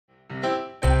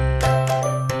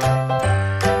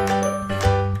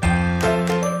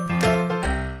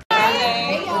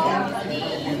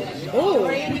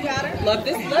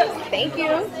Thank you.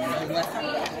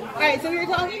 All right, so we were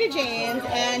talking to James,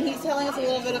 and he's telling us a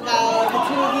little bit about the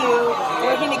two of you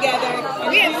working together.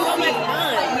 We had so much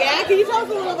fun. Yeah, can you tell us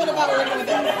a little bit about working with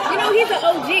him? You know, he's an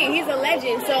OG. He's a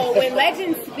legend. So when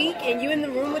legends speak and you're in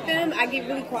the room with them, I get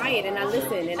really quiet and I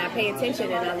listen and I pay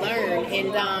attention and I learn.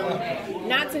 And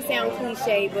not to sound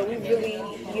cliche, but we really,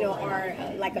 you know, are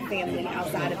like a family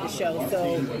outside of the show.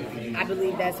 So I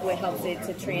believe that's what helps it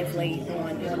to translate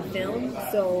on film.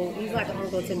 So he's like an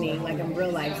uncle to me, like in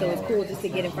real life. So it's cool just to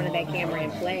get in front of that camera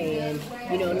and play. And,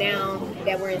 you know, now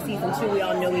that we're in season 2, we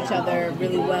all know each other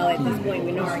really well. At this point,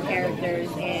 we know our characters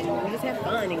and we just have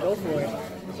fun and go for it.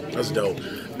 That's dope.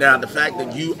 Now, the fact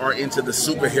that you are into the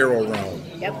superhero realm,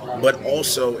 yep, but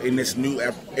also in this new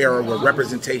era where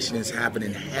representation is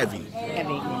happening heavy.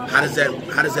 How does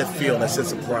that feel? That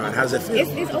sense of pride. How does that feel?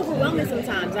 It's overwhelming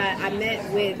sometimes. I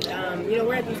met with you know,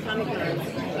 we're at these Comic Cons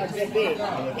a good bit,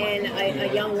 and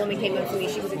a young woman came up to me.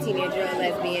 She was a teenager, a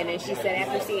lesbian, and she said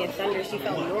after seeing Thunder, she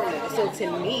felt normal. So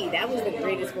to me, that was the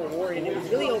greatest reward, and it was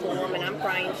really overwhelming. I'm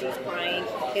crying, she's crying,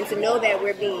 and to know that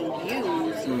we're being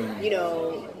used, you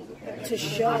know, to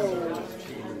show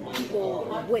people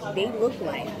what they look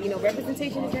like. You know,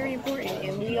 representation is very important,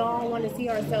 and we all want to see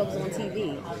ourselves on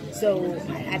TV. So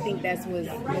I think that's what's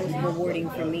most rewarding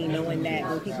for me, knowing that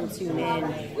when people tune in,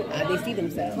 they see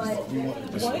themselves.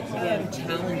 What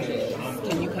challenges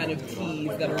can you kind of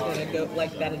tease that are going to go,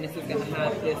 like that Anissa's going to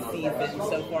have this season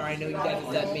so far? I know you guys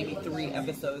have done maybe 3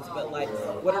 episodes, but like,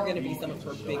 what are going to be some of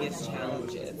her biggest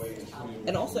challenges?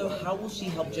 And also, how will she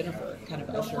help Jennifer kind of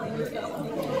usher her in?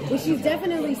 Well, she's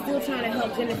definitely still trying to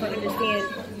help Jennifer understand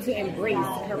to embrace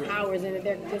her powers, and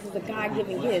that this is a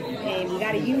God-given gift, and you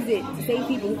got to use it to save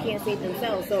people who can't save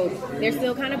themselves. So they're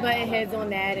still kind of butting heads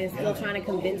on that, and still trying to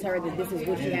convince her that this is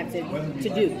what you have to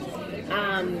do.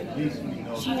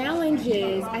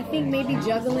 Challenges, I think maybe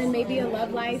juggling maybe a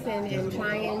love life and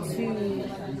trying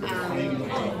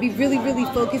to be really, really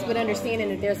focused, but understanding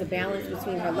that there's a balance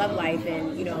between her love life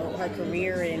and, you know, her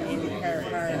career and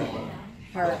her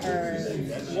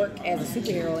work as a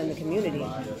superhero in the community.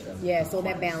 Yeah, so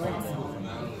that balance.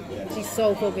 She's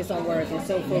so focused on work and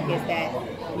so focused that,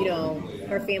 you know,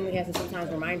 her family has to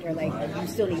sometimes remind her, like, you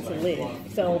still need to live.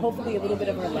 So hopefully a little bit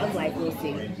of her love life we'll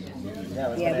see.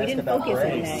 Yeah, we didn't focus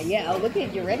on that. Yeah, oh, look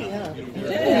at you're ready, huh?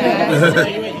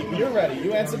 You're ready.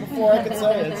 You answered before I could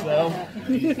say it, so.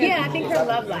 Yeah, I think her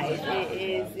love life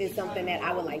is something that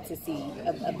I would like to see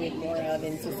a bit more of,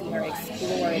 and to see her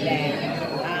explore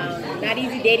that. Not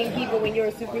easy dating people when you're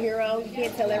a superhero. You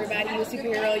can't tell everybody you're a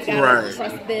superhero. You gotta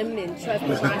trust them and trust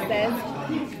the process.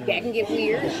 That can get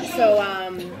weird. So,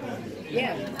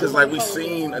 yeah. Because like we've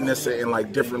seen Anissa in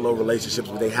like different little relationships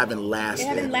where they haven't lasted. They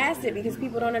haven't lasted because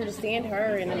people don't understand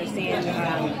her and understand,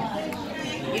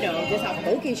 you know, just how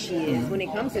focused she is when it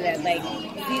comes to that. Like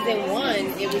season 1,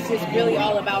 it was just really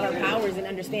all about her powers and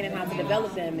understanding how to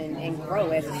develop them and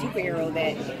grow as a superhero.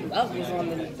 That love was on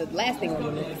the last thing on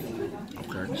the list.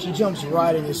 Okay. She jumps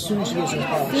right in as soon as she gets her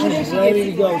power. She's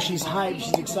ready to go. She's hyped.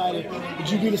 She's excited. Would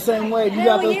you be the same way? If you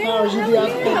got those powers, you'd be out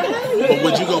there. But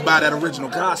would you go buy that original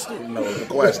costume? No, the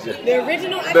question. The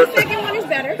original, the second one is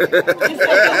better. The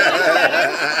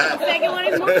second one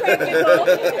is more practical.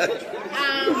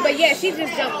 But yeah, she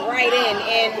just jumped right in,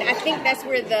 and I think that's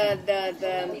where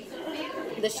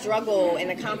the struggle and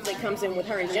the conflict comes in with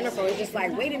her and Jennifer. It's just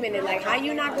like, wait a minute, like, how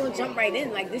you not going to jump right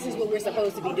in? Like, this is what we're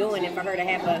supposed to be doing, and for her to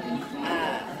have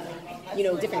you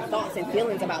know, different thoughts and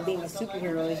feelings about being a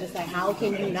superhero, is just like, how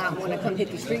can you not want to come hit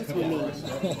the streets with me?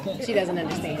 She doesn't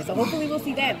understand. So hopefully we'll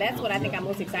see that. That's what I think I'm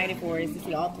most excited for, is to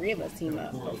see all 3 of us team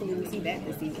up. Hopefully we see that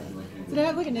this season. So they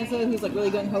have like Anissa, who's like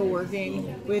really gung-ho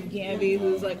working with Gamby,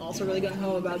 who's like also really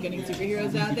gung-ho about getting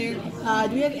superheroes out there.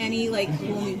 Do we have any like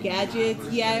cool new gadgets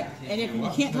yet? And if you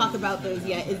can't talk about those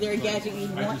yet, is there a gadget you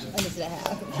want Anissa to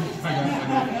have?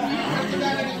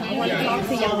 I want to talk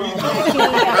to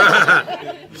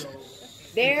y'all.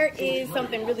 There is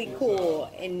something really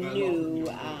cool and new.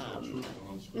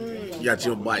 You got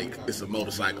your bike. It's a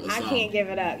motorcycle. Or I something. can't give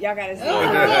it up. Y'all gotta say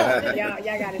y'all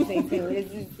gotta say too.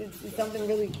 It's something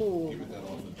really cool.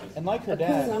 And like her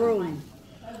dad. Cool room.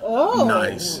 Oh,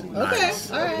 nice. Okay.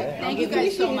 Nice. All right. Thank you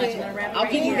guys so much.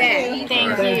 I'll give you that.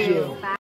 Thank you.